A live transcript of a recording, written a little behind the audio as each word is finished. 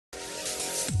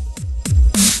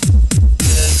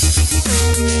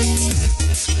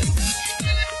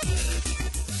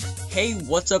Hey,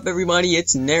 what's up everybody,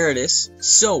 it's Naratis.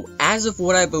 So, as of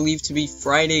what I believe to be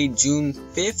Friday, June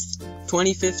 5th,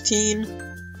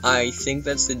 2015, I think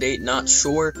that's the date, not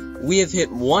sure, we have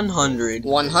hit 100.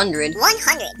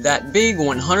 That big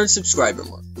 100 subscriber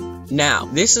mark. Now,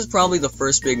 this is probably the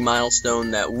first big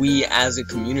milestone that we as a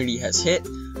community has hit,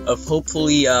 of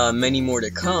hopefully many more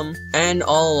to come, and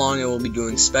all along I will be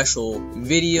doing special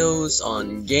videos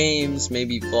on games,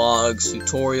 maybe vlogs,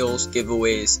 tutorials,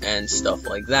 giveaways, and stuff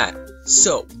like that.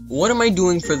 So, what am I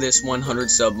doing for this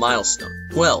 100 sub milestone?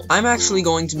 Well, I'm actually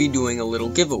going to be doing a little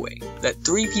giveaway that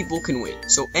 3 people can win.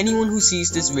 So anyone who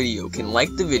sees this video can like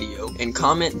the video and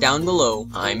comment down below,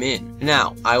 I'm in.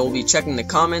 Now, I will be checking the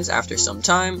comments after some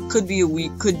time. Could be a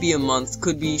week, could be a month,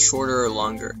 could be shorter or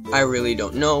longer. I really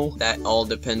don't know. That all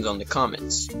depends on the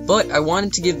comments. But I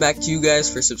wanted to give back to you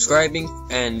guys for subscribing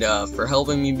and for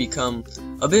helping me become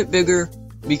a bit bigger,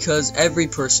 because every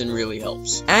person really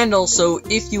helps. And also,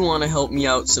 if you want to help me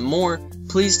out some more,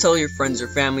 please tell your friends or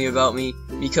family about me,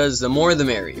 because the more the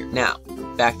merrier. Now,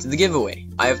 back to the giveaway.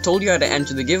 I have told you how to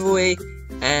enter the giveaway,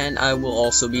 and I will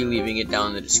also be leaving it down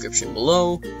in the description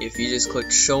below. If you just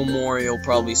click show more, you'll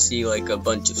probably see like a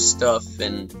bunch of stuff,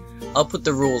 and I'll put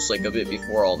the rules like a bit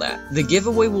before all that. The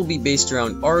giveaway will be based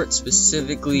around art,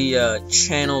 specifically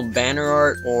channel banner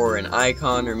art, or an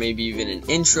icon, or maybe even an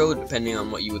intro, depending on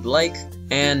what you would like.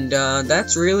 And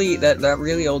that's really, that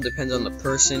really all depends on the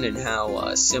person and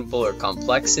how simple or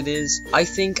complex it is. I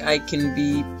think I can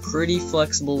be pretty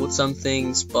flexible with some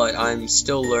things, but I'm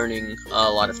still learning a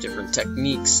lot of different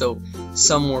techniques, so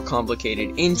some more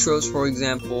complicated intros, for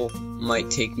example,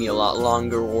 might take me a lot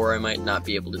longer, or I might not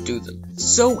be able to do them.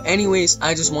 So anyways,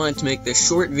 I just wanted to make this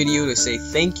short video to say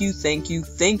thank you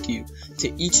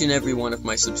to each and every one of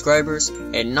my subscribers,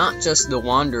 and not just the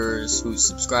wanderers who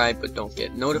subscribe but don't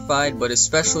get notified, but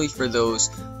especially for those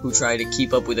who try to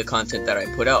keep up with the content that I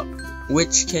put out,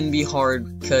 which can be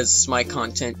hard because my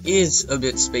content is a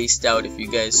bit spaced out. If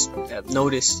you guys have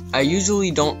noticed, I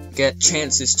usually don't get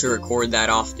chances to record that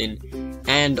often,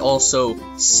 and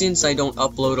also since I don't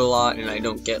upload a lot and I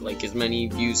don't get like as many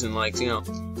views and likes, you know,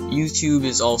 YouTube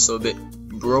is also a bit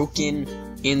broken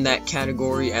in that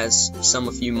category, as some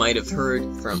of you might have heard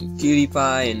from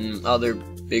PewDiePie and other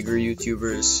bigger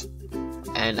YouTubers,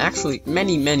 and actually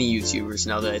many YouTubers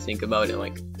now that I think about it,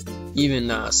 like even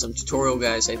some tutorial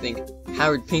guys. I think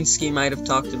Howard Pinsky might have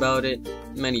talked about it,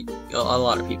 a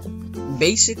lot of people.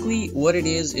 Basically what it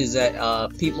is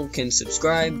that people can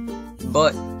subscribe,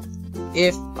 but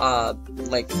if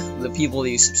like the people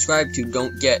that you subscribe to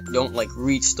don't like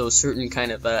reach those certain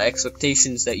kind of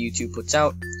expectations that YouTube puts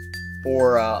out,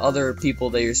 or other people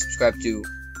that you're subscribed to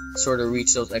sort of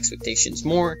reach those expectations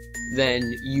more, then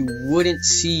you wouldn't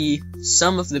see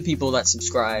some of the people that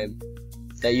subscribe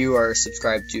that you are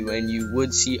subscribed to, and you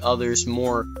would see others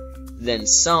more than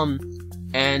some,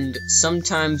 and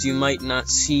sometimes you might not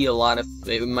see a lot of,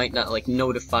 it might not like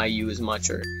notify you as much,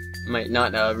 or might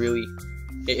not really,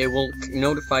 it will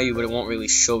notify you, but it won't really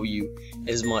show you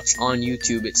as much on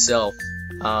YouTube itself,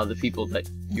 the people that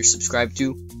you're subscribed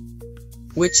to.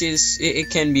 Which is, it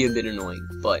can be a bit annoying,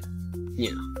 but,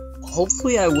 you know.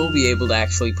 Hopefully I will be able to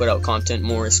actually put out content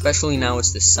more, especially now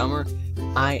it's the summer.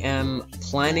 I am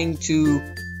planning to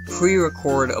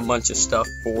pre-record a bunch of stuff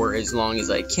for as long as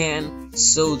I can,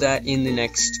 so that in the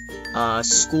next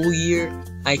school year,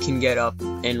 I can get up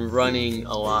and running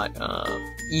a lot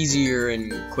easier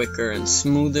and quicker and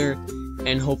smoother,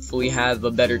 and hopefully have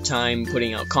a better time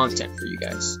putting out content for you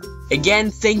guys.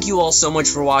 Again, thank you all so much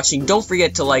for watching. Don't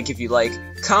forget to like if you like,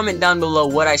 comment down below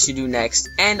what I should do next,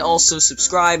 and also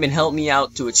subscribe and help me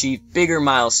out to achieve bigger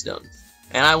milestones.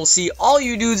 And I will see all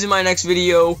you dudes in my next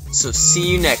video, so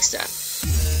see you next time.